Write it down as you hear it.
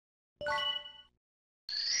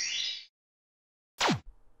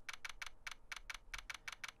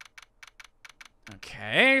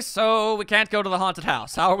Okay, so we can't go to the haunted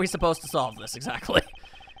house. How are we supposed to solve this exactly?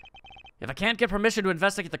 If I can't get permission to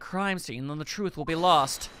investigate the crime scene, then the truth will be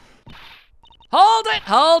lost. Hold it,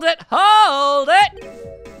 hold it, hold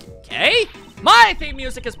it! Okay, my theme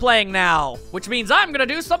music is playing now, which means I'm gonna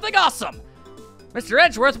do something awesome. Mr.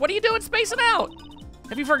 Edgeworth, what are you doing spacing out?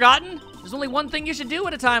 Have you forgotten? There's only one thing you should do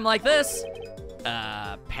at a time like this.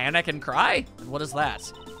 Panic and cry? What is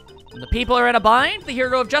that? When the people are in a bind, the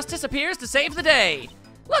hero of justice appears to save the day.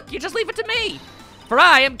 Look, you just leave it to me. For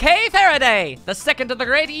I am Kay Faraday, the second of the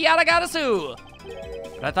great Yadagarasu.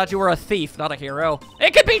 But I thought you were a thief, not a hero.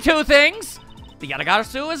 It could be two things. The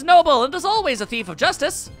Yadagarasu is noble and is always a thief of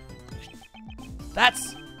justice.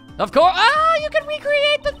 That's, of course, you can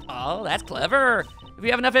recreate the, oh, that's clever. If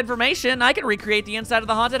you have enough information, I can recreate the inside of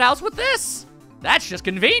the haunted house with this. That's just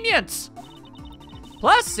convenient.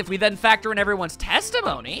 Plus, if we then factor in everyone's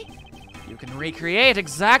testimony, you can recreate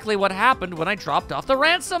exactly what happened when I dropped off the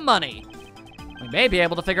ransom money. We may be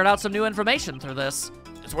able to figure out some new information through this.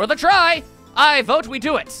 It's worth a try. I vote we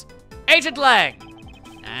do it. Agent Lang.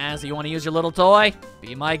 So you want to use your little toy?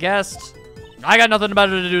 Be my guest. I got nothing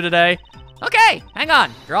better to do today. Okay, hang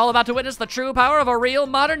on. You're all about to witness the true power of a real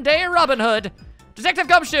modern-day Robin Hood. Detective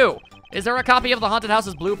Gumshoe, is there a copy of the haunted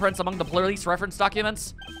house's blueprints among the police reference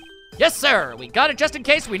documents? Yes, sir. We got it just in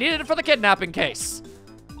case we needed it for the kidnapping case.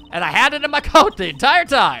 And I had it in my coat the entire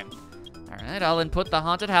time. All right, I'll input the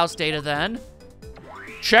haunted house data then.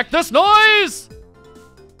 Check this noise!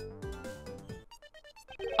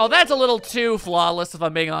 Oh, that's a little too flawless if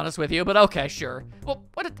I'm being honest with you, but okay, sure. Well,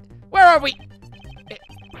 where are we?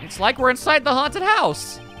 It's like we're inside the haunted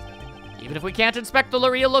house. Even if we can't inspect the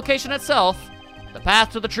real location itself, the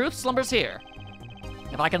path to the truth slumbers here.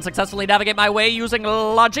 If I can successfully navigate my way using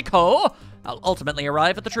logic-ho, I'll ultimately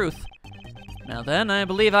arrive at the truth. Now then, I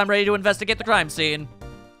believe I'm ready to investigate the crime scene.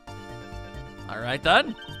 All right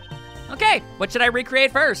then. Okay, what should I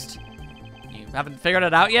recreate first? You haven't figured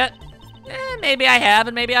it out yet? Maybe I have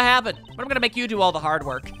and maybe I haven't, but I'm gonna make you do all the hard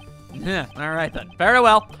work. All right then, very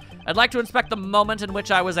well. I'd like to inspect the moment in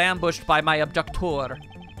which I was ambushed by my abductor.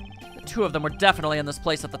 The two of them were definitely in this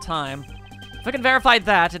place at the time. If I can verify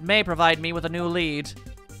that, it may provide me with a new lead.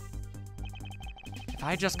 If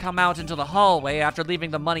I just come out into the hallway after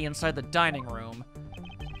leaving the money inside the dining room.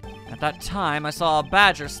 At that time, I saw a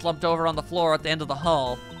badger slumped over on the floor at the end of the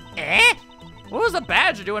hall. Eh? What was the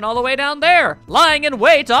badger doing all the way down there? Lying in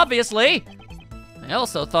wait, obviously. I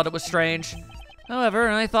also thought it was strange. However,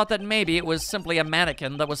 I thought that maybe it was simply a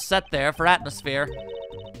mannequin that was set there for atmosphere.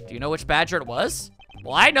 Do you know which badger it was?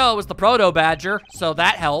 Well, I know it was the proto-badger, so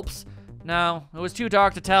that helps. No, it was too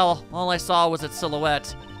dark to tell. All I saw was its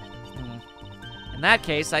silhouette. In that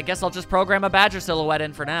case, I guess I'll just program a badger silhouette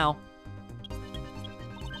in for now.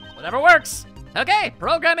 Whatever works. Okay,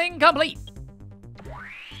 programming complete.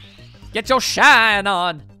 Get your shine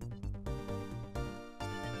on.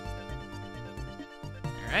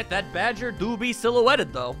 All right, that badger do be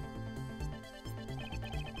silhouetted though.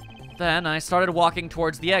 Then I started walking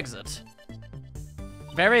towards the exit.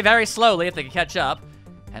 Very, very slowly if they could catch up.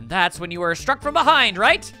 And that's when you were struck from behind,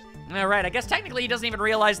 right? All right, I guess technically he doesn't even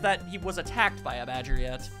realize that he was attacked by a badger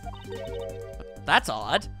yet. But that's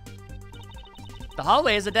odd. The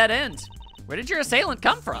hallway is a dead end. Where did your assailant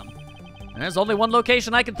come from? There's only one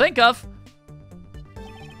location I can think of.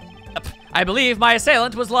 I believe my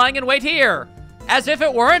assailant was lying in wait here. As if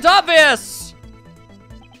it weren't obvious!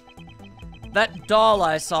 That doll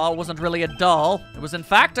I saw wasn't really a doll. It was in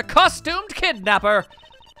fact a costumed kidnapper.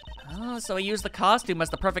 Oh, so he used the costume as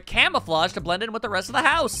the perfect camouflage to blend in with the rest of the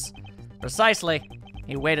house. Precisely.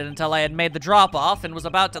 He waited until I had made the drop-off and was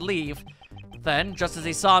about to leave. Then, just as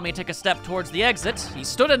he saw me take a step towards the exit, he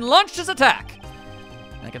stood and launched his attack.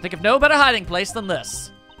 I can think of no better hiding place than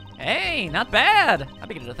this. Hey, not bad. I'm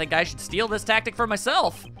beginning to think I should steal this tactic for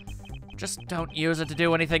myself. Just don't use it to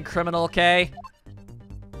do anything criminal, Kay.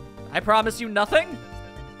 I promise you nothing,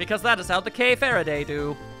 because that is how the Kay Faraday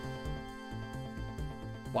do.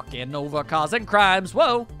 Walking over causing crimes,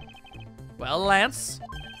 whoa. Well, Lance,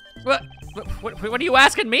 what are you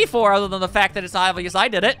asking me for other than the fact that it's obvious I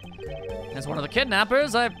did it? As one of the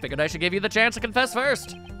kidnappers, I figured I should give you the chance to confess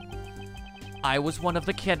first. I was one of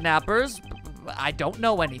the kidnappers. I don't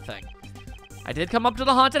know anything. I did come up to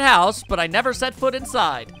the haunted house, but I never set foot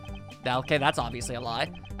inside. Now, okay, that's obviously a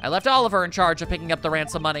lie. I left Oliver in charge of picking up the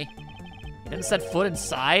ransom money. He didn't set foot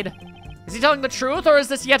inside? Is he telling the truth, or is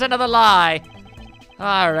this yet another lie?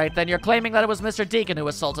 All right, then you're claiming that it was Mr. Deacon who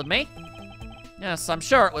assaulted me? Yes, I'm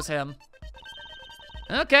sure it was him.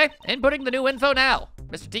 Okay, inputting the new info now.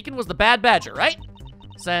 Mr. Deacon was the bad badger, right?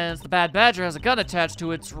 Since the bad badger has a gun attached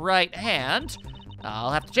to its right hand,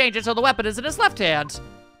 I'll have to change it so the weapon is in his left hand.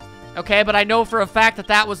 Okay, but I know for a fact that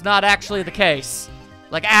that was not actually the case.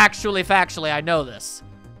 Like, actually, factually, I know this.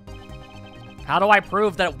 How do I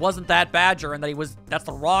prove that it wasn't that badger and that that's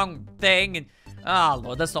the wrong thing? And, oh,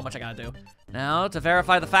 Lord, there's so much I gotta do. Now, to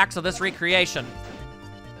verify the facts of this recreation.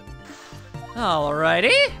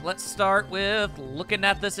 Alrighty, let's start with looking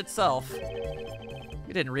at this itself.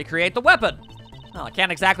 You didn't recreate the weapon. Well, I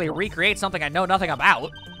can't exactly recreate something I know nothing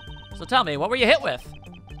about. So tell me, what were you hit with?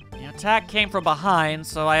 The attack came from behind,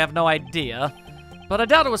 so I have no idea. But I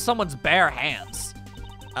doubt it was someone's bare hands.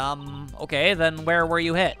 Okay, then where were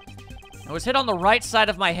you hit? I was hit on the right side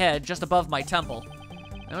of my head, just above my temple.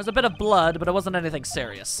 There was a bit of blood, but it wasn't anything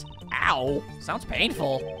serious. Ow, sounds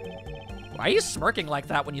painful. Why are you smirking like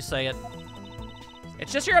that when you say it?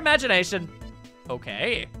 It's just your imagination.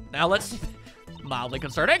 Okay, now let's... Mildly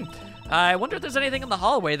concerning. I wonder if there's anything in the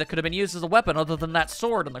hallway that could have been used as a weapon other than that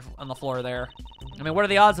sword on the floor there. I mean, what are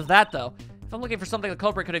the odds of that, though? If I'm looking for something the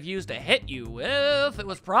culprit could have used to hit you with, it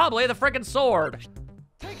was probably the frickin' sword.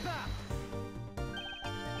 Take that.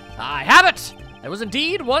 I have it! There was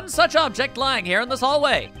indeed one such object lying here in this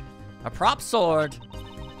hallway. A prop sword.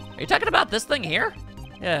 Are you talking about this thing here?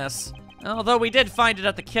 Yes. Although we did find it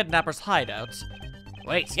at the kidnapper's hideout.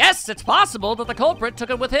 Wait, yes, it's possible that the culprit took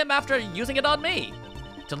it with him after using it on me.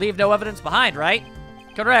 To leave no evidence behind, right?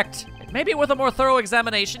 Correct. It may be worth a more thorough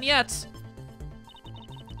examination yet.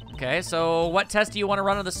 Okay, so what test do you want to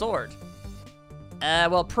run on the sword?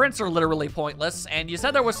 Well, prints are literally pointless, and you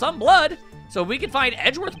said there was some blood, so we can find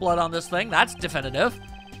Edgeworth blood on this thing. That's definitive.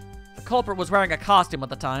 The culprit was wearing a costume at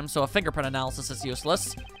the time, so a fingerprint analysis is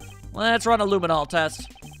useless. Let's run a luminol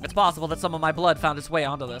test. It's possible that some of my blood found its way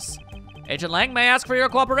onto this. Agent Lang, may I ask for your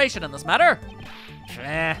cooperation in this matter?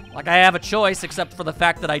 Like I have a choice, except for the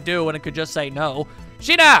fact that I do, and it could just say no.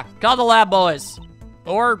 Sheena, call the lab boys.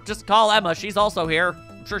 Or just call Emma, she's also here.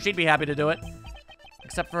 I'm sure she'd be happy to do it.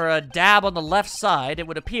 Except for a dab on the left side, it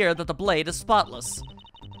would appear that the blade is spotless.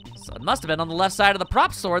 So it must have been on the left side of the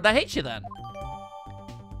prop sword that hit you then.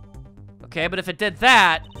 Okay, but if it did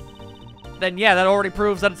that, then yeah, that already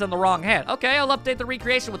proves that it's in the wrong hand. Okay, I'll update the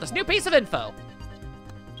recreation with this new piece of info.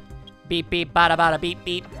 Beep, beep, bada, bada, beep,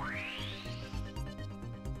 beep.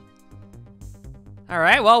 All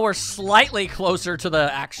right, well, we're slightly closer to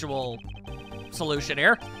the actual solution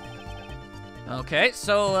here. Okay,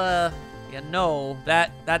 so, yeah, no,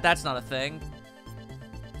 that's not a thing.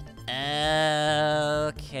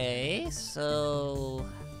 Okay, so...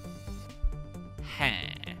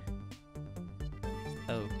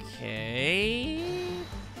 Okay...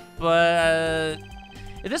 But,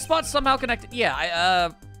 is this spot somehow connected? Yeah,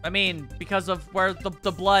 I mean, because of where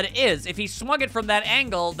the blood is. If he swung it from that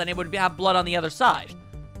angle, then it would have blood on the other side.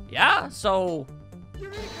 Yeah, so...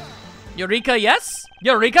 Eureka, yes?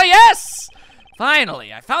 Eureka, yes!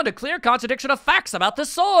 Finally, I found a clear contradiction of facts about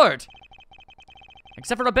this sword.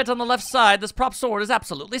 Except for a bit on the left side, this prop sword is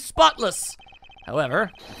absolutely spotless. However,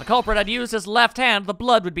 if the culprit had used his left hand, the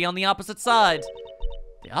blood would be on the opposite side.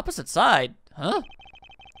 The opposite side? Huh?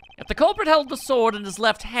 If the culprit held the sword in his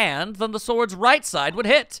left hand, then the sword's right side would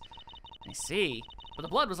hit. I see. But the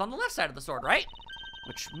blood was on the left side of the sword, right?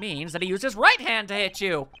 Which means that he used his right hand to hit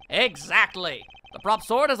you. Exactly. The prop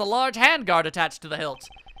sword has a large handguard attached to the hilt.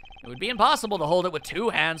 It would be impossible to hold it with two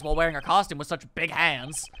hands while wearing a costume with such big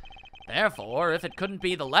hands. Therefore, if it couldn't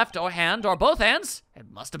be the left hand or both hands,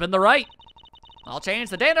 it must have been the right. I'll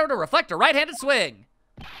change the data to reflect a right-handed swing.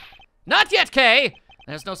 Not yet, Kay!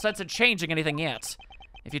 There's no sense in changing anything yet.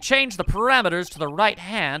 If you change the parameters to the right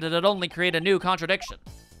hand, it'd only create a new contradiction.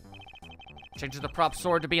 Changing the prop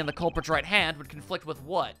sword to be in the culprit's right hand would conflict with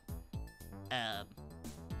what? I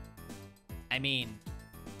mean,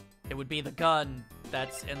 it would be the gun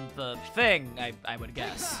that's in the thing, I would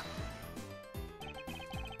guess.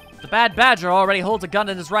 The bad badger already holds a gun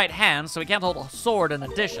in his right hand, so he can't hold a sword in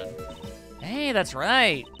addition. Hey, that's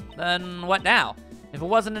right. Then what now? If it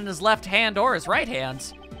wasn't in his left hand or his right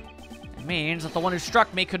hand, it means that the one who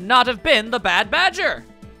struck me could not have been the bad badger.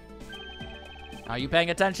 Are you paying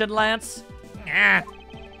attention, Lance?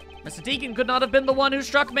 Mr. Deacon could not have been the one who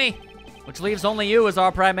struck me, which leaves only you as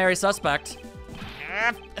our primary suspect.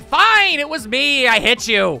 Fine, it was me. I hit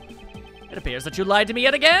you. It appears that you lied to me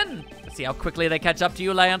yet again. Let's see how quickly they catch up to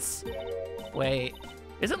you, Lance. Wait,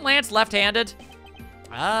 isn't Lance left-handed?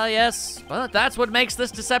 Ah, yes, but that's what makes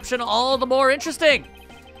this deception all the more interesting.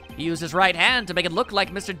 He used his right hand to make it look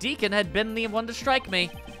like Mr. Deacon had been the one to strike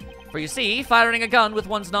me. For you see, firing a gun with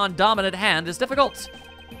one's non-dominant hand is difficult.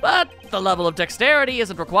 But the level of dexterity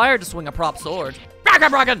isn't required to swing a prop sword.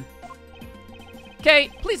 Bracken!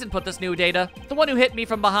 Okay, please input this new data. The one who hit me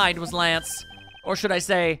from behind was Lance. Or should I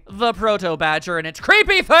say, the proto-badger and its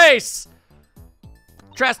creepy face!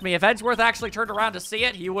 Trust me, if Edgeworth actually turned around to see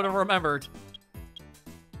it, he would have remembered.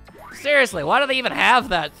 Seriously, why do they even have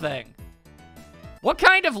that thing? What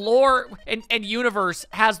kind of lore and universe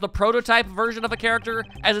has the prototype version of a character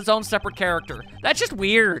as its own separate character? That's just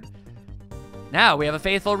weird. Now we have a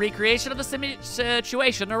faithful recreation of the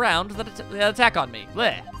situation around the attack on me.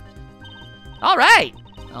 Blech. All right.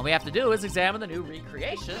 All we have to do is examine the new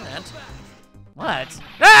recreation and... What?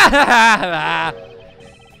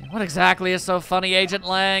 What exactly is so funny, Agent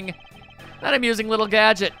Lang? That amusing little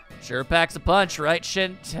gadget. Sure packs a punch, right?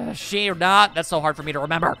 She or not? That's so hard for me to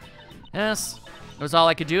remember. Yes, it was all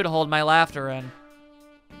I could do to hold my laughter in.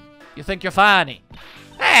 You think you're funny?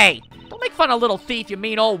 Hey, don't make fun of little thief, you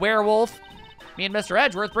mean old werewolf. Me and Mr.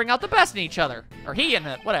 Edgeworth bring out the best in each other. Or he and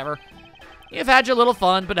it, whatever. You've had your little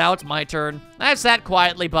fun, but now it's my turn. I've sat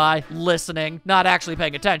quietly by, listening. Not actually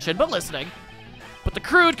paying attention, but listening. But the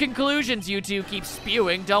crude conclusions you two keep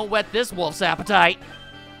spewing don't whet this wolf's appetite.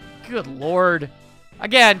 Good lord.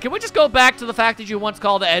 Again, can we just go back to the fact that you once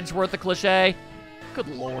called Edgeworth a cliche? Good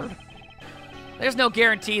lord. There's no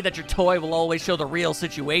guarantee that your toy will always show the real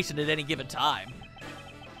situation at any given time.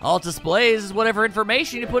 All it displays is whatever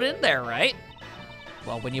information you put in there, right?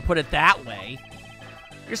 Well, when you put it that way,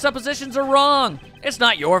 your suppositions are wrong. It's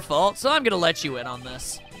not your fault, so I'm gonna let you in on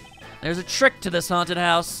this. There's a trick to this haunted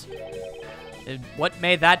house. And what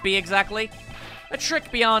may that be exactly? A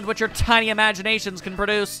trick beyond what your tiny imaginations can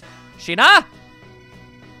produce. Sheena?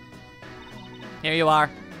 Here you are.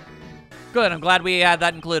 Good, I'm glad we had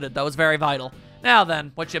that included. That was very vital. Now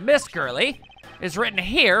then, what you missed, girly, is written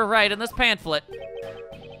here, right in this pamphlet.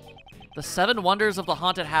 The 7 Wonders of the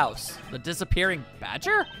Haunted House. The Disappearing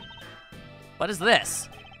Badger? What is this?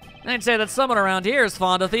 They'd say that someone around here is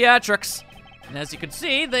fond of theatrics. And as you can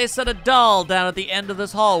see, they set a doll down at the end of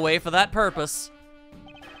this hallway for that purpose.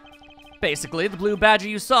 Basically, the blue badger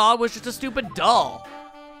you saw was just a stupid doll.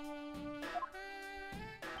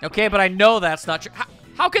 Okay, but I know that's not true.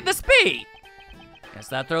 How could this be? Guess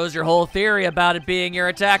that throws your whole theory about it being your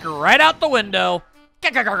attacker right out the window.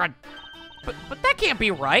 But that can't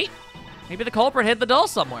be right. Maybe the culprit hid the doll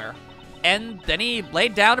somewhere. And then he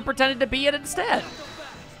laid down and pretended to be it instead.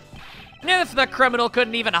 If the criminal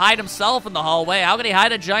couldn't even hide himself in the hallway, how could he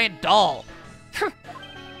hide a giant doll?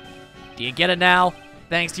 Do you get it now?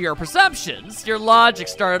 Thanks to your perceptions, your logic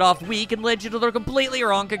started off weak and led you to the completely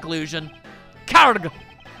wrong conclusion. Coward!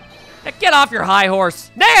 Now get off your high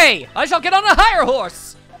horse. Nay, I shall get on a higher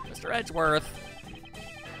horse. Mr. Edgeworth.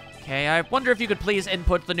 Okay, I wonder if you could please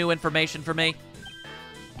input the new information for me.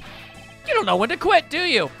 You don't know when to quit, do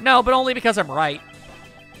you? No, but only because I'm right.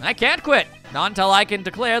 I can't quit, not until I can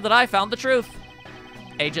declare that I found the truth.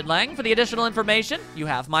 Agent Lang, for the additional information, you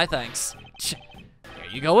have my thanks. Here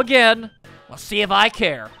you go again. Well, see if I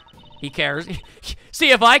care. He cares. See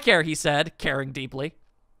if I care, he said, caring deeply.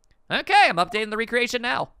 Okay, I'm updating the recreation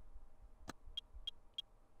now.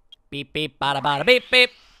 Beep, beep, bada, bada, beep, beep.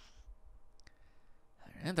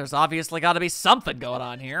 And there's obviously got to be something going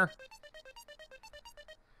on here.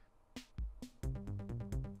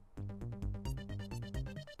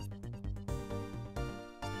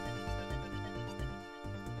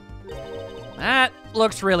 That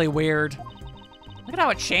looks really weird. Look at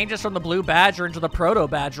how it changes from the blue badger into the proto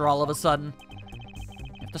badger all of a sudden.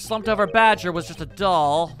 If the slumped over badger was just a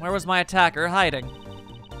doll, where was my attacker hiding?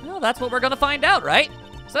 Well, that's what we're gonna find out, right?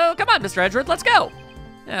 So come on, Mr. Edgeworth, let's go.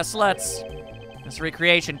 Yes, let's. This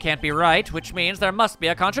recreation can't be right, which means there must be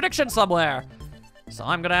a contradiction somewhere. So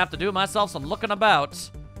I'm gonna have to do myself some looking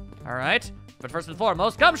about. All right, but first and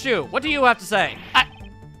foremost, Gumshoe, what do you have to say?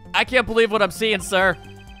 I can't believe what I'm seeing, sir.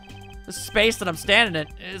 This space that I'm standing in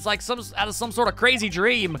is like out of some sort of crazy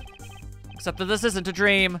dream. Except that this isn't a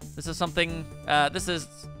dream. This is something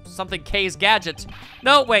Kay's gadget.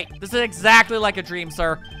 No, wait, this is exactly like a dream,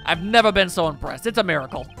 sir. I've never been so impressed. It's a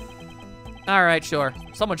miracle. All right, sure.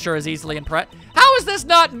 Someone sure is easily impressed. How is this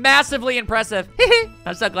not massively impressive?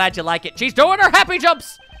 I'm so glad you like it. She's doing her happy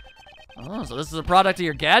jumps. Oh, so this is a product of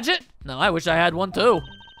your gadget? No, I wish I had one too.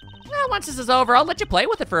 Well, once this is over, I'll let you play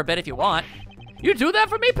with it for a bit if you want. You do that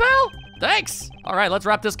for me, pal? Thanks. All right, let's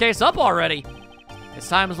wrap this case up already. It's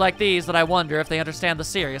times like these that I wonder if they understand the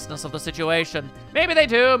seriousness of the situation. Maybe they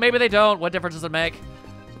do, maybe they don't. What difference does it make?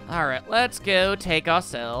 All right, let's go take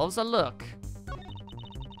ourselves a look.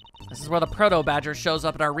 This is where the proto-badger shows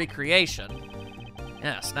up in our recreation.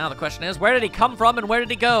 Yes, now the question is, where did he come from and where did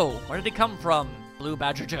he go? Where did he come from, Blue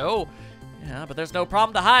Badger Joe? Yeah, but there's no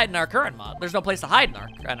problem to hide in our current model. There's no place to hide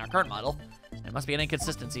in our current model. There must be an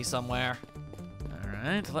inconsistency somewhere. All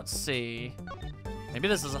right, let's see. Maybe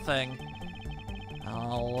this is a thing.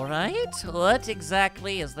 All right, what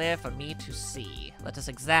exactly is there for me to see? Let us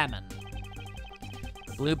examine.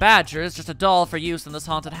 The blue badger is just a doll for use in this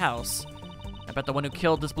haunted house. I bet the one who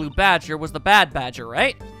killed this blue badger was the bad badger,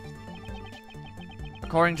 right?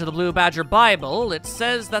 According to the Blue Badger Bible, it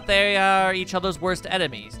says that they are each other's worst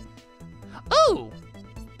enemies. Ooh!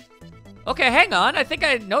 Okay, hang on, I think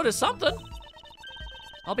I noticed something.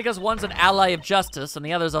 All because one's an ally of justice and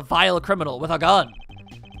the other's a vile criminal with a gun.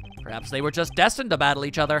 Perhaps they were just destined to battle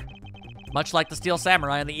each other. Much like the Steel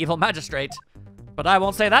Samurai and the Evil Magistrate. But I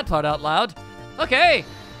won't say that part out loud. Okay,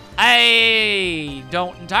 I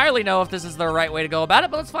don't entirely know if this is the right way to go about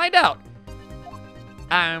it, but let's find out.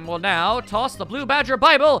 And will now toss the Blue Badger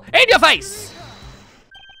Bible in your face!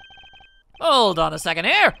 Hold on a second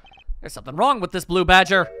here. There's something wrong with this Blue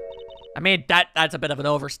Badger. I mean, that's a bit of an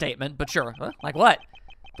overstatement, but sure. Huh? Like what?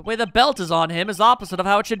 The way the belt is on him is opposite of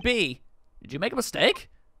how it should be. Did you make a mistake?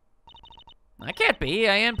 That can't be.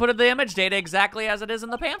 I inputted the image data exactly as it is in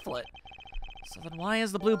the pamphlet. So then why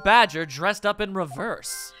is the Blue Badger dressed up in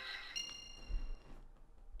reverse?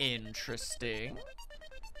 Interesting.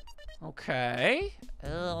 Okay.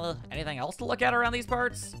 Anything else to look at around these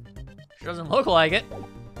parts? Sure doesn't look like it.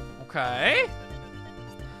 Okay.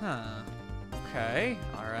 Huh. Okay.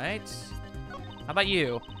 All right. How about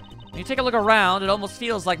you? When you take a look around, it almost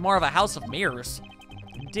feels like more of a house of mirrors.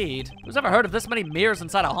 Indeed. Who's ever heard of this many mirrors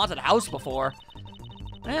inside a haunted house before?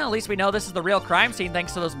 Well, at least we know this is the real crime scene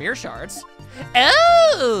thanks to those mirror shards.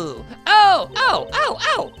 Oh!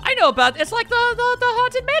 I know about it's like the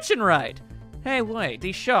Haunted Mansion ride. Hey, wait,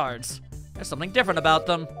 these shards. There's something different about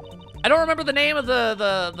them. I don't remember the name of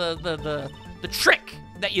the trick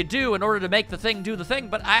that you do in order to make the thing do the thing,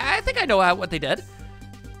 but I think I know what they did.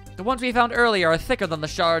 The ones we found earlier are thicker than the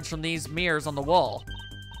shards from these mirrors on the wall.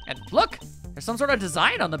 And look, there's some sort of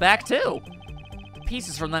design on the back too. The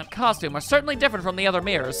pieces from that costume are certainly different from the other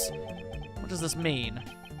mirrors. What does this mean?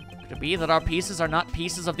 Could it be that our pieces are not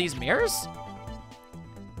pieces of these mirrors?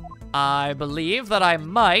 I believe that I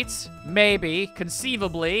might, maybe,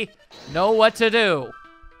 conceivably, know what to do.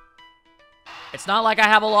 It's not like I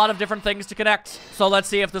have a lot of different things to connect, so let's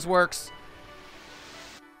see if this works.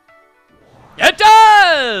 It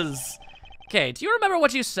does! Okay, do you remember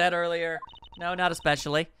what you said earlier? No, not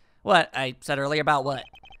especially. What I said earlier about what?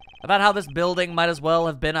 About how this building might as well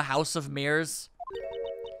have been a house of mirrors?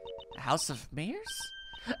 A house of mirrors?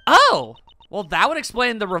 Oh! Well, that would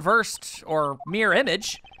explain the reversed or mirror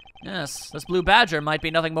image. Yes, this blue badger might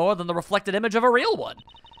be nothing more than the reflected image of a real one.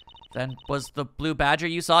 Then was the blue badger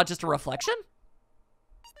you saw just a reflection?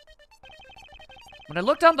 When I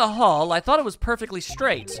looked down the hall, I thought it was perfectly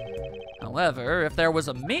straight. However, if there was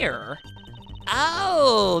a mirror...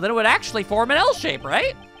 Oh, then it would actually form an L shape,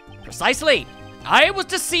 right? Precisely. I was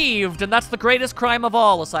deceived, and that's the greatest crime of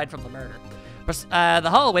all, aside from the murder. The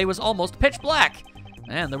hallway was almost pitch black,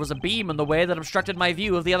 and there was a beam in the way that obstructed my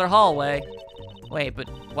view of the other hallway. Wait, but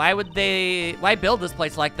why build this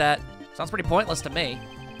place like that? Sounds pretty pointless to me.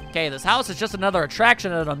 Okay, this house is just another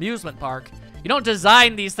attraction at an amusement park. You don't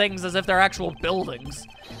design these things as if they're actual buildings.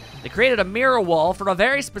 They created a mirror wall for a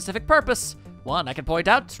very specific purpose. One I can point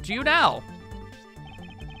out to you now.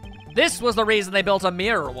 This was the reason they built a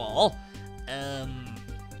mirror wall.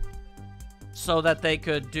 So that they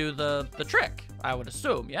could do the trick, I would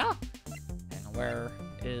assume, yeah? And where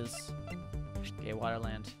is Gay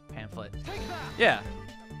Waterland pamphlet? Yeah,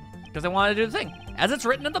 because they wanted to do the thing. As it's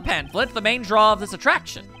written in the pamphlet, the main draw of this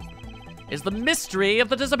attraction is the mystery of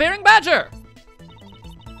the disappearing badger.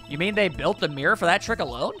 You mean they built the mirror for that trick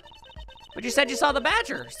alone? But you said you saw the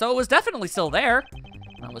badger, so it was definitely still there.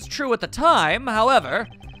 That was true at the time, however,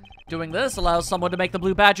 doing this allows someone to make the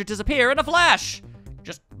blue badger disappear in a flash.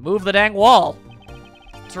 Just move the dang wall.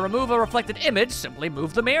 To remove a reflected image, simply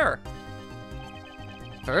move the mirror.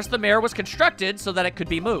 First, the mirror was constructed so that it could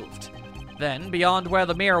be moved. Then, beyond where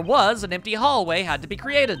the mirror was, an empty hallway had to be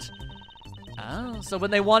created. Oh, so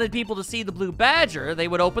when they wanted people to see the blue badger, they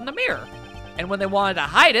would open the mirror. And when they wanted to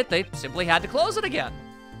hide it, they simply had to close it again.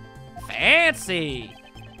 Fancy!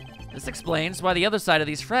 This explains why the other side of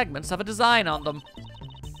these fragments have a design on them.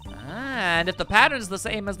 And if the pattern is the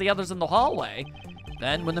same as the others in the hallway,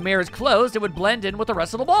 then when the mirror is closed, it would blend in with the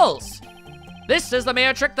rest of the walls. This is the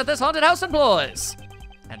mirror trick that this haunted house employs.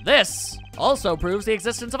 And this also proves the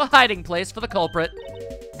existence of a hiding place for the culprit.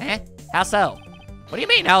 Eh? How so? What do you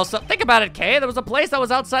mean, how so? Think about it, Kay. There was a place that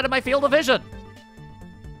was outside of my field of vision.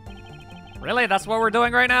 Really? That's what we're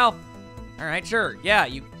doing right now? All right, sure. Yeah,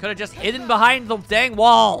 you could have just hidden behind the dang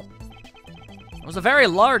wall. It was a very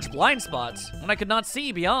large blind spot. When I could not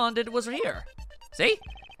see beyond, it was here. See?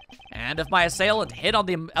 And if my assailant hid on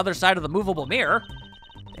the other side of the movable mirror,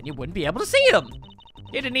 then you wouldn't be able to see him.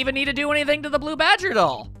 He didn't even need to do anything to the blue badger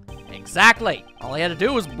doll. Exactly. All he had to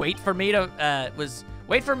do was wait for me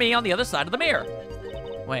on the other side of the mirror.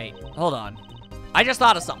 Wait, hold on. I just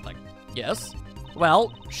thought of something. Yes?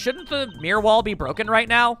 Well, shouldn't the mirror wall be broken right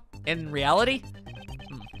now, in reality?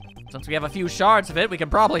 Since we have a few shards of it, we can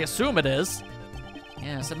probably assume it is.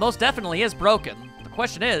 Yes, it most definitely is broken. The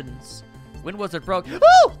question is, when was it broken?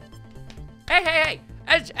 Woo! Hey!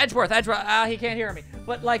 Edgeworth, he can't hear me.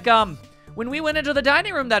 But like, when we went into the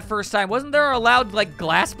dining room that first time, wasn't there a loud, like,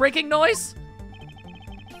 glass breaking noise?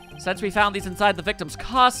 Since we found these inside the victim's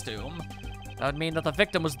costume, that would mean that the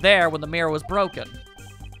victim was there when the mirror was broken.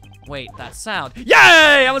 Wait, that sound. Yay!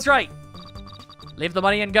 I was right! Leave the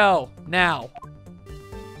money and go. Now.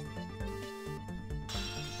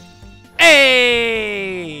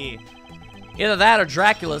 Hey! Either that or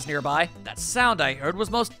Dracula's nearby. That sound I heard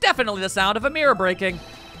was most definitely the sound of a mirror breaking.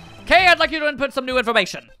 Okay, I'd like you to input some new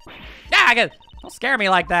information. Don't scare me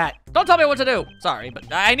like that. Don't tell me what to do. Sorry, but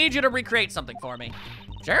I need you to recreate something for me.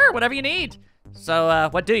 Sure, whatever you need. So,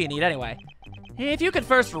 what do you need anyway? If you could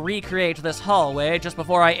first recreate this hallway just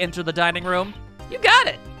before I enter the dining room, you got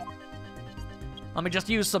it. Let me just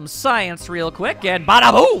use some science real quick and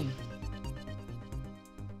bada boom!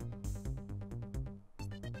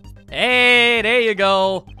 Hey, there you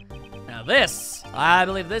go. Now this, I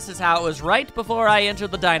believe this is how it was right before I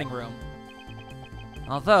entered the dining room.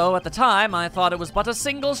 Although, at the time, I thought it was but a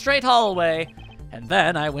single straight hallway, and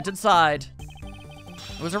then I went inside.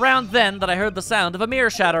 It was around then that I heard the sound of a mirror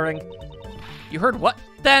shattering. You heard what,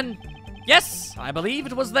 then? Yes, I believe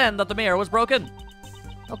it was then that the mirror was broken.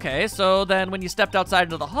 Okay, so then when you stepped outside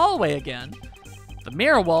into the hallway again, the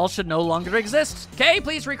mirror wall should no longer exist. Okay,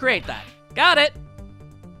 please recreate that. Got it.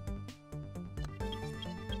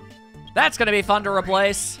 That's gonna be fun to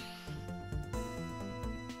replace.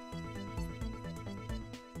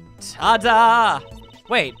 Ta-da!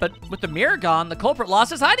 Wait, but with the mirror gone, the culprit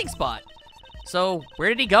lost his hiding spot. So, where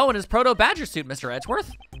did he go in his proto-badger suit, Mr.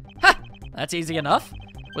 Edgeworth? Ha! That's easy enough.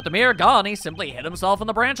 With the mirror gone, he simply hid himself in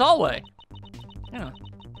the branch hallway. Yeah,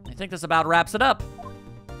 I think this about wraps it up.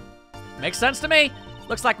 Makes sense to me.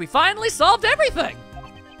 Looks like we finally solved everything.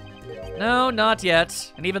 No, not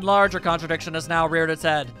yet. An even larger contradiction has now reared its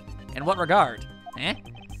head. In what regard?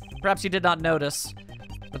 Perhaps you did not notice,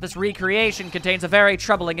 but this recreation contains a very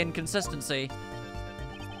troubling inconsistency.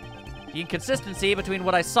 The inconsistency between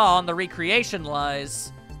what I saw and the recreation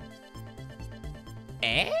lies...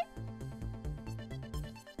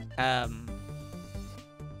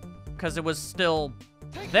 Because it was still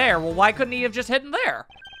there. Well, why couldn't he have just hidden there?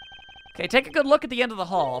 Okay, take a good look at the end of the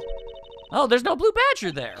hall. Oh, there's no blue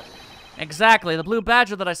badger there. Exactly, the blue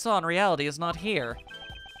badger that I saw in reality is not here.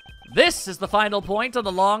 This is the final point on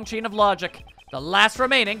the long chain of logic. The last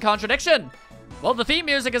remaining contradiction. Well, the theme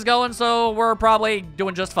music is going, so we're probably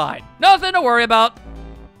doing just fine. Nothing to worry about.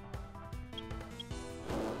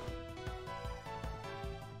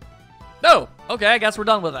 Oh, okay, I guess we're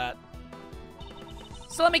done with that.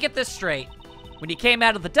 So let me get this straight. When you came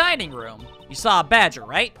out of the dining room, you saw a badger,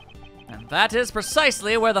 right? And that is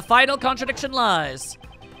precisely where the final contradiction lies.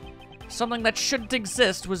 Something that shouldn't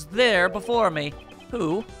exist was there before me.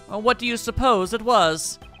 Who, or what do you suppose it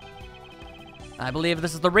was? I believe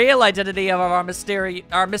this is the real identity of our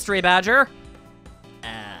mystery badger.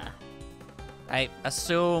 I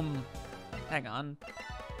assume... Hang on.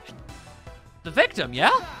 The victim,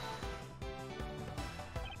 yeah?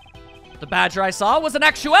 The badger I saw was in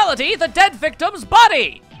actuality the dead victim's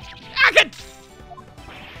body!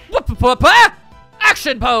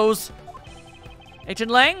 Action pose!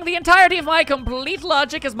 Agent Lang, the entirety of my complete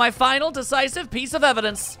logic is my final decisive piece of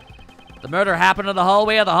evidence. The murder happened in the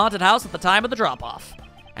hallway of the haunted house at the time of the drop-off.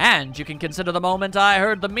 And you can consider the moment I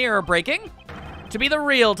heard the mirror breaking to be the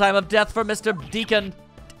real time of death for Mr. Deacon.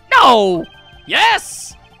 No!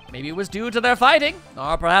 Yes! Maybe it was due to their fighting,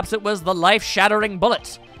 or perhaps it was the life-shattering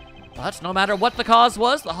bullet. But no matter what the cause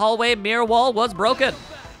was, the hallway mirror wall was broken.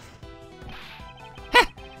 Heh!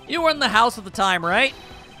 You were in the house at the time, right?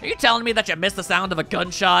 Are you telling me that you missed the sound of a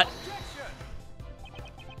gunshot?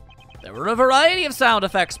 There were a variety of sound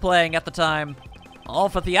effects playing at the time. All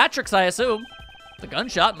for theatrics, I assume. The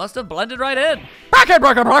gunshot must have blended right in.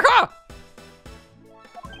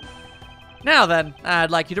 Now then, I'd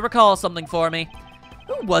like you to recall something for me.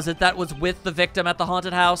 Who was it that was with the victim at the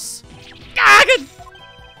haunted house?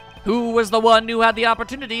 Who was the one who had the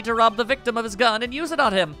opportunity to rob the victim of his gun and use it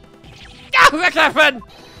on him?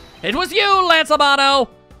 It was you, Lance Amano!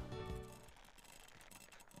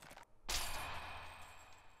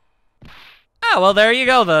 Oh, well, there you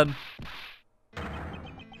go, then.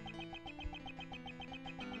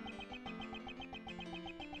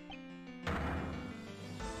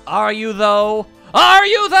 Are you, though? Are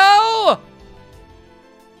you, though?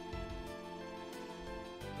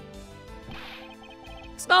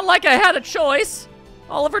 It's not like I had a choice.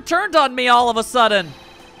 Oliver turned on me all of a sudden.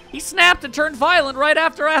 He snapped and turned violent right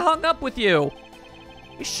after I hung up with you.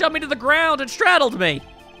 He shoved me to the ground and straddled me.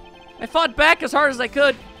 I fought back as hard as I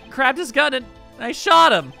could, grabbed his gun, and I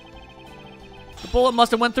shot him. The bullet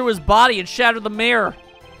must have went through his body and shattered the mirror.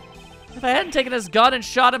 If I hadn't taken his gun and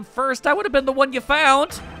shot him first, I would have been the one you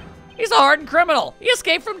found. He's a hardened criminal. He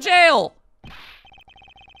escaped from jail.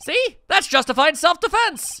 See? That's justified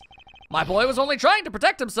self-defense. My boy was only trying to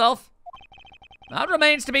protect himself. That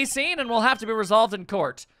remains to be seen and will have to be resolved in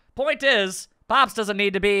court. Point is, Pops doesn't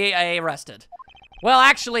need to be arrested. Well,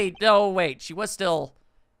 actually, no, wait. She was still...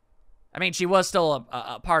 I mean, she was still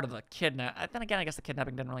a part of the kidnap. Then again, I guess the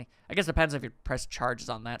kidnapping didn't really... I guess it depends if you press charges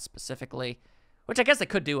on that specifically. Which I guess they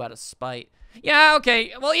could do out of spite. Yeah,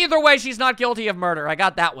 okay. Well, either way, she's not guilty of murder. I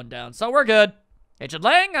got that one down, so we're good. Agent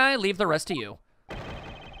Lang, I leave the rest to you.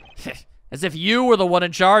 As if you were the one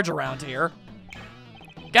in charge around here.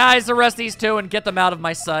 Guys, arrest these two and get them out of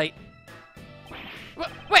my sight.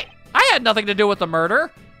 Wait, I had nothing to do with the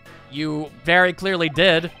murder. You very clearly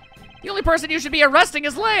did. The only person you should be arresting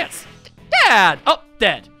is Lance. Dad! Oh,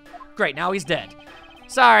 dead. Great, now he's dead.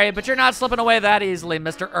 Sorry, but you're not slipping away that easily,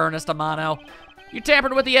 Mr. Ernest Amano. You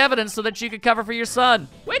tampered with the evidence so that you could cover for your son,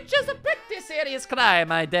 which is a pretty serious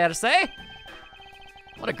crime, I dare say.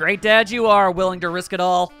 What a great dad you are, willing to risk it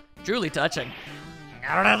all. Truly touching.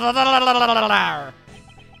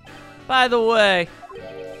 By the way,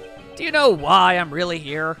 do you know why I'm really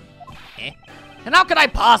here? And how could I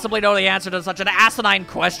possibly know the answer to such an asinine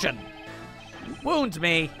question? You wound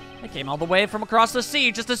me. I came all the way from across the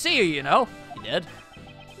sea just to see you, you know? You did?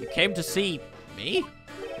 You came to see me?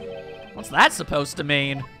 What's that supposed to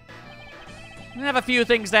mean? I have a few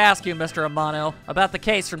things to ask you, Mr. Amano, about the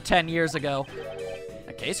case from 10 years ago.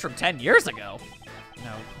 A case from 10 years ago?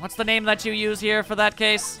 No. What's the name that you use here for that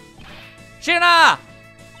case? Shina!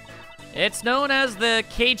 It's known as the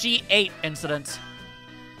KG-8 incident.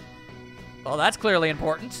 Well, that's clearly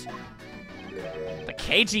important. The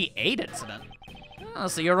KG-8 incident? Oh,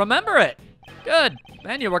 so you remember it. Good.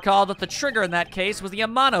 Then you recall that the trigger in that case was the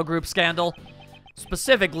Amano Group scandal.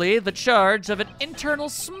 Specifically, the charge of an internal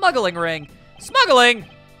smuggling ring. Smuggling?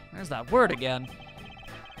 There's that word again.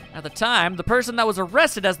 At the time, the person that was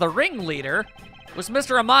arrested as the ringleader was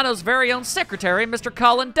Mr. Amano's very own secretary, Mr.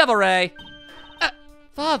 Colin Devoray.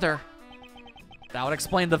 Father. That would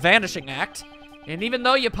explain the Vanishing Act. And even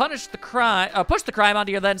though you pushed the crime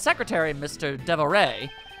onto your then secretary, Mr. Devoray,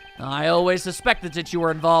 I always suspected that you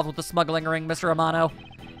were involved with the smuggling ring, Mr. Amano.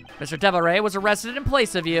 Mr. Devoray was arrested in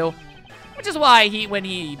place of you, which is why when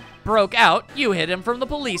he broke out, you hid him from the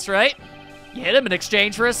police, right? You hid him in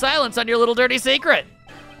exchange for his silence on your little dirty secret.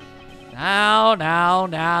 Now.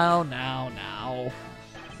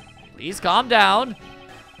 Please calm down.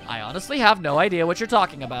 I honestly have no idea what you're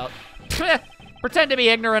talking about. Pretend to be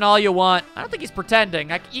ignorant all you want. I don't think he's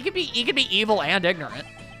pretending. You could be evil and ignorant.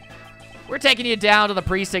 We're taking you down to the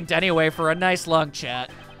precinct anyway for a nice long chat.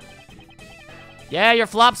 Yeah, your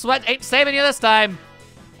flop sweat ain't saving you this time.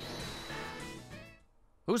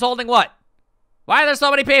 Who's holding what? Why are there so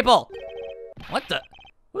many people? What the?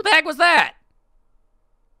 Who the heck was that?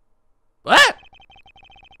 What?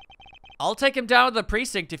 I'll take him down to the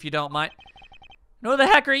precinct if you don't mind. Who the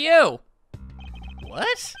heck are you?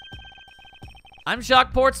 What? I'm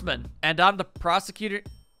Jacques Portsman, and I'm the prosecutor.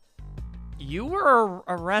 You were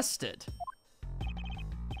arrested.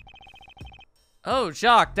 Oh,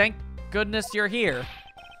 Jacques, thank goodness you're here.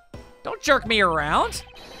 Don't jerk me around.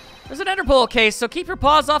 There's an Interpol case, so keep your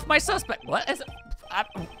paws off my suspect. What is it?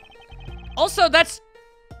 Also, but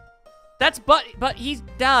he's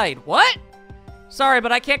died. What? Sorry,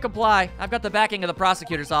 but I can't comply. I've got the backing of the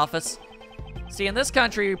prosecutor's office. See, in this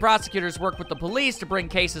country, prosecutors work with the police to bring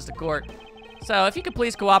cases to court. So if you could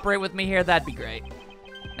please cooperate with me here, that'd be great.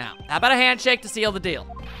 Now, how about a handshake to seal the deal?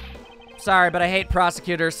 Sorry, but I hate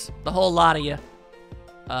prosecutors. The whole lot of you.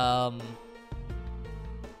 Oh,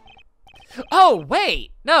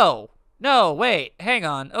 wait. No, wait. Hang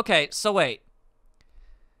on. Okay, so wait.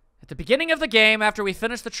 At the beginning of the game, after we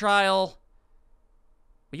finished the trial,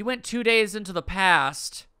 we went 2 days into the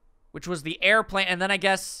past, which was the airplane, and then I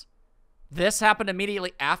guess this happened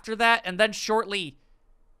immediately after that, and then shortly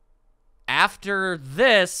after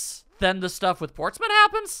this, then the stuff with Portsmouth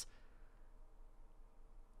happens?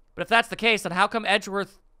 But if that's the case, then how come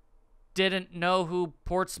Edgeworth didn't know who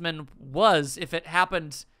Portsman was if it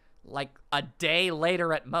happened like a day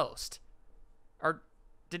later at most? Or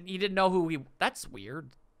he didn't know who he... That's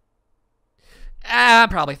weird. I'm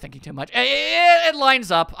probably thinking too much. It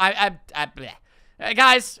lines up. Bleh.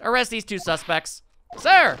 Guys, arrest these two suspects.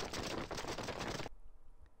 Sir!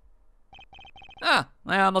 Ah,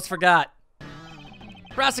 I almost forgot.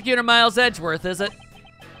 Prosecutor Miles Edgeworth, is it?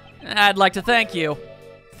 I'd like to thank you.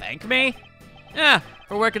 Thank me? Yeah,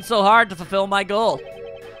 for working so hard to fulfill my goal.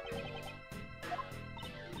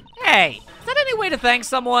 Hey, is that any way to thank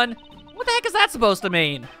someone? What the heck is that supposed to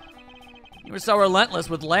mean? You were so relentless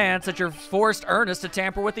with Lance that you forced Ernest to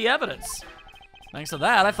tamper with the evidence. Thanks to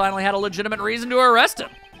that, I finally had a legitimate reason to arrest him.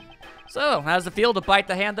 So, how's it feel to bite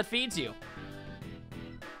the hand that feeds you?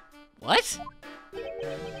 What?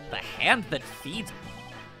 The hand that feeds?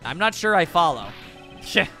 I'm not sure I follow.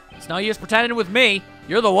 It's no use pretending with me.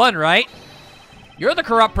 You're the one, right? You're the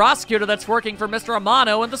corrupt prosecutor that's working for Mr.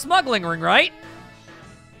 Amano in the smuggling ring, right?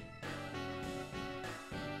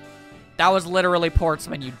 That was literally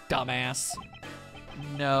Portsman, you dumbass.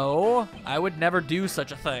 No, I would never do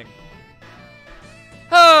such a thing.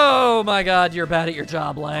 Oh my god, you're bad at your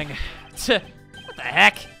job, Lang. What the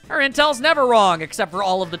heck? Our intel's never wrong, except for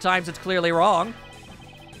all of the times it's clearly wrong.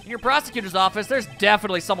 In your prosecutor's office, there's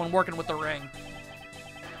definitely someone working with the ring.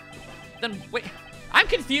 Then, wait, I'm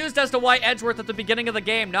confused as to why Edgeworth at the beginning of the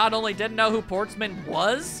game not only didn't know who Portsman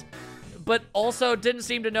was, but also didn't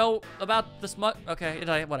seem to know about the smut.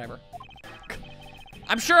 Okay, whatever.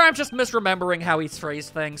 I'm sure I'm just misremembering how he's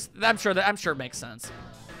phrased things. I'm sure it makes sense.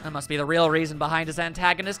 That must be the real reason behind his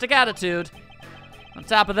antagonistic attitude. On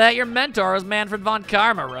top of that, your mentor is Manfred von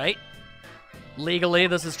Karma, right? Legally,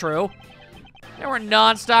 this is true. There were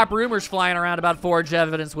non-stop rumors flying around about forged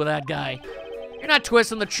evidence with that guy. You're not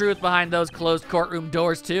twisting the truth behind those closed courtroom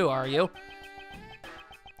doors too, are you?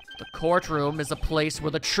 The courtroom is a place where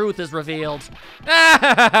the truth is revealed.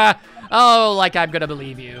 Oh, like I'm gonna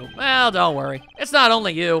believe you. Well, don't worry. It's not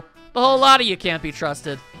only you. The whole lot of you can't be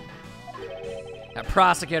trusted. A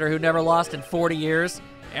prosecutor who never lost in 40 years.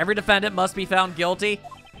 Every defendant must be found guilty.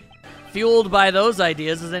 Fueled by those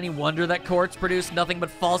ideas, is any wonder that courts produce nothing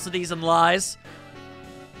but falsities and lies?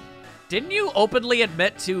 Didn't you openly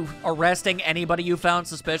admit to arresting anybody you found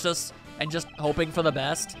suspicious and just hoping for the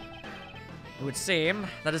best? It would seem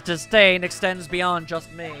that his disdain extends beyond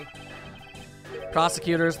just me.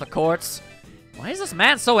 Prosecutors, the courts. Why is this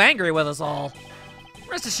man so angry with us all?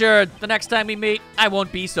 Rest assured, the next time we meet, I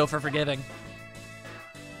won't be so forgiving.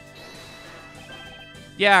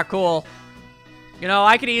 Yeah, cool. You know,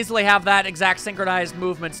 I could easily have that exact synchronized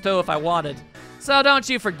movements too if I wanted. So don't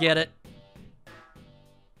you forget it.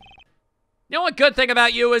 You know what good thing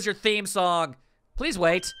about you is your theme song. Please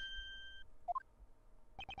wait.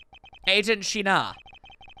 Agent Shina.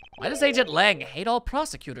 Why does Agent Lang hate all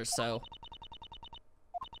prosecutors so?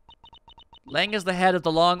 Lang is the head of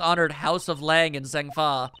the long-honored House of Lang in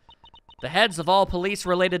Zhengfa. The heads of all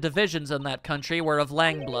police-related divisions in that country were of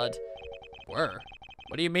Lang blood. Were?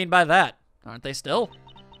 What do you mean by that? Aren't they still?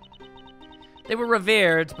 They were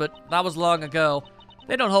revered, but that was long ago.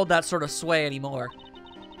 They don't hold that sort of sway anymore.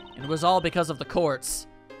 And it was all because of the courts.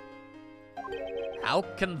 How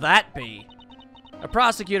can that be? A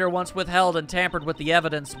prosecutor once withheld and tampered with the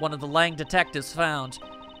evidence one of the Lang detectives found.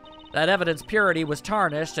 That evidence purity was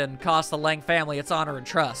tarnished and cost the Lang family its honor and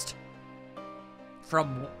trust.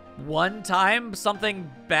 From one time something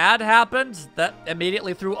bad happened that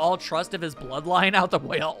immediately threw all trust of his bloodline out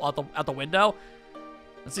the window?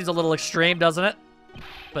 That seems a little extreme, doesn't it?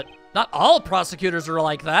 But not all prosecutors are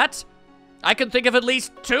like that. I can think of at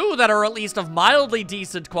least two that are at least of mildly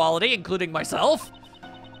decent quality, including myself.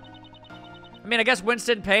 I mean, I guess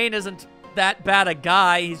Winston Payne isn't that bad a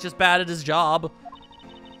guy, he's just bad at his job.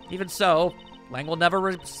 Even so, Lang will never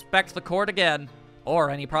respect the court again, or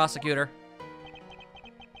any prosecutor.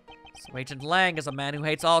 So Agent Lang is a man who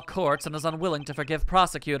hates all courts and is unwilling to forgive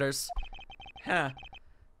prosecutors. Huh.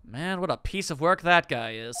 Man, what a piece of work that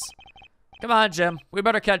guy is. Come on, Jim, we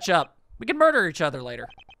better catch up. We can murder each other later.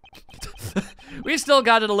 We still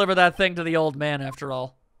got to deliver that thing to the old man after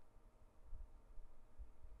all.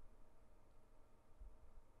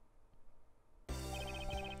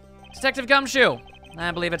 Detective Gumshoe, I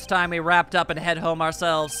believe it's time we wrapped up and head home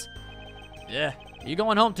ourselves. Yeah, you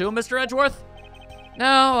going home too, Mr. Edgeworth?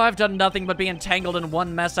 No, I've done nothing but be entangled in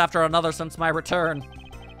one mess after another since my return.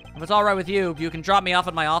 If it's all right with you, you can drop me off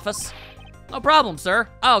at my office. No problem, sir.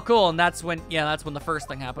 Oh, cool, and that's when the first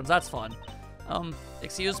thing happens. That's fun.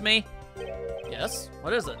 Excuse me? Yes?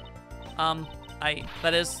 What is it?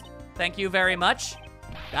 Thank you very much.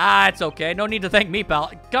 Ah, it's okay. No need to thank me,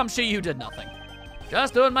 pal. Gumshoe, you did nothing.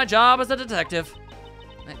 Just doing my job as a detective.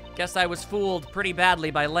 I guess I was fooled pretty badly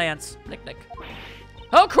by Lance. Nick.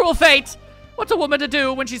 Oh, cruel fate! What's a woman to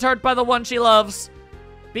do when she's hurt by the one she loves?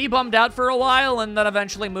 be bummed out for a while and then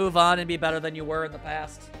eventually move on and be better than you were in the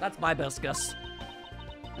past. That's my best guess.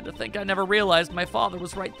 And to think I never realized my father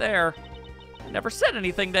was right there. I never said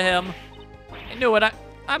anything to him. I knew it.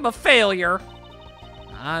 I'm a failure.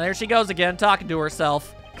 Ah, there she goes again, talking to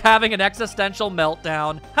herself. Having an existential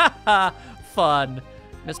meltdown. Ha ha, fun.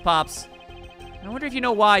 Miss Pops, I wonder if you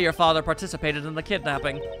know why your father participated in the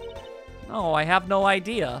kidnapping. No, I have no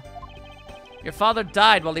idea. Your father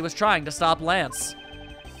died while he was trying to stop Lance.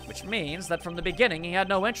 Which means that from the beginning, he had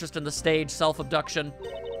no interest in the staged self-abduction.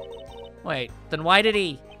 Wait, then why did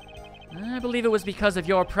he? I believe it was because of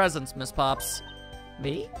your presence, Miss Pops.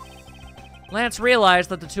 Me? Lance realized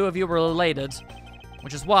that the two of you were related,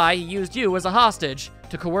 which is why he used you as a hostage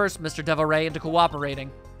to coerce Mr. Devoray into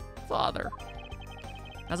cooperating. Father.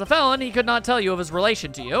 As a felon, he could not tell you of his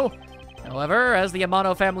relation to you. However, as the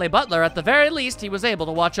Amano family butler, at the very least, he was able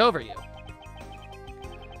to watch over you.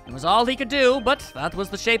 It was all he could do, but that was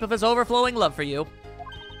the shape of his overflowing love for you.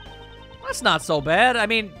 That's not so bad. I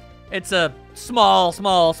mean, it's a small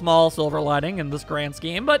silver lining in this grand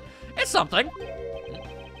scheme, but it's something.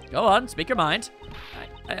 Go on, speak your mind.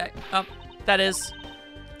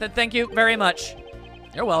 Thank you very much.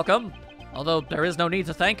 You're welcome. Although there is no need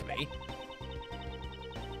to thank me.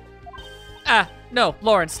 No,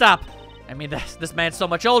 Lauren, stop. I mean, this man's so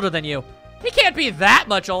much older than you. He can't be that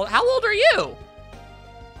much old. How old are you?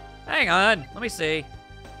 Hang on, let me see.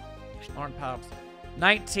 Lauren Pops.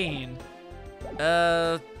 19.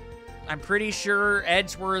 I'm pretty sure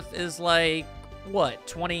Edgeworth is like, what,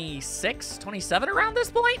 26, 27 around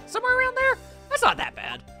this point? Somewhere around there? That's not that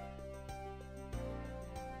bad.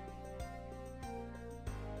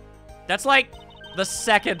 That's like the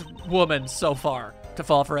second woman so far to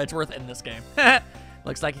fall for Edgeworth in this game.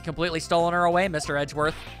 Looks like you completely stolen her away, Mr.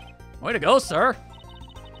 Edgeworth. Way to go, sir.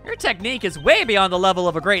 Your technique is way beyond the level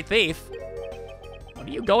of a great thief. What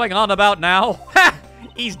are you going on about now? Ha!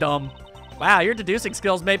 He's dumb. Wow, your deducing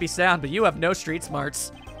skills may be sound, but you have no street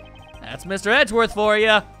smarts. That's Mr. Edgeworth for you.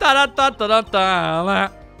 Da-da-da-da-da-da.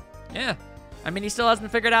 Yeah, I mean, he still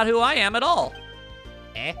hasn't figured out who I am at all.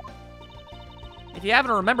 If you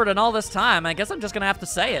haven't remembered in all this time, I guess I'm just gonna have to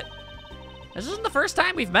say it. This isn't the first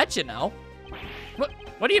time we've met, you know.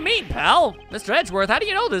 What do you mean, pal? Mr. Edgeworth, how do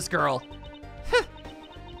you know this girl?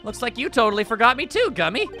 Looks like you totally forgot me too,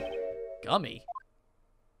 Gummy. Gummy?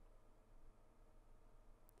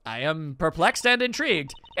 I am perplexed and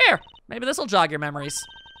intrigued. Here, maybe this'll jog your memories.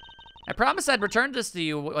 I promised I'd return this to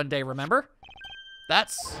you one day, remember?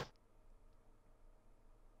 That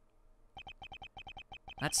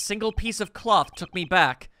single piece of cloth took me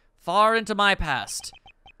back, far into my past.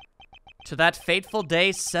 To that fateful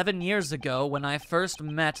day 7 years ago when I first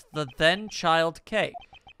met the then child Kay.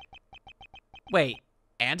 Wait,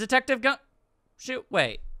 and Detective Shoot,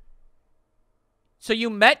 wait. So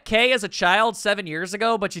you met Kay as a child 7 years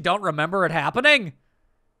ago, but you don't remember it happening?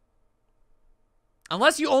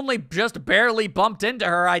 Unless you only just barely bumped into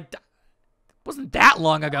her, wasn't that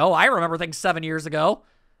long ago. I remember things 7 years ago.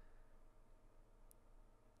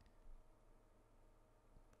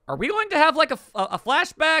 Are we going to have like a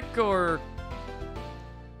flashback or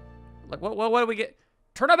like what do we get?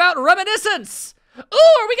 Turnabout reminiscence.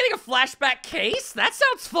 Ooh, are we getting a flashback case? That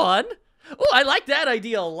sounds fun. Oh, I like that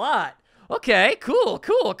idea a lot. Okay, cool.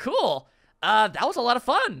 That was a lot of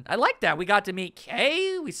fun. I like that. We got to meet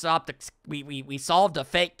Kay. We solved a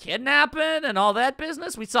fake kidnapping and all that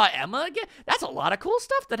business. We saw Emma again. That's a lot of cool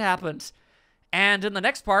stuff that happened. And in the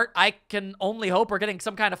next part, I can only hope we're getting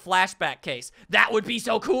some kind of flashback case. That would be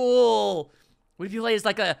so cool. What if you play as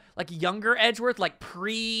like a younger Edgeworth, like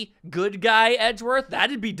pre-good guy Edgeworth?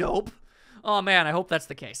 That'd be dope. Oh man, I hope that's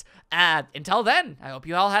the case. Until then, I hope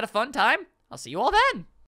you all had a fun time. I'll see you all then.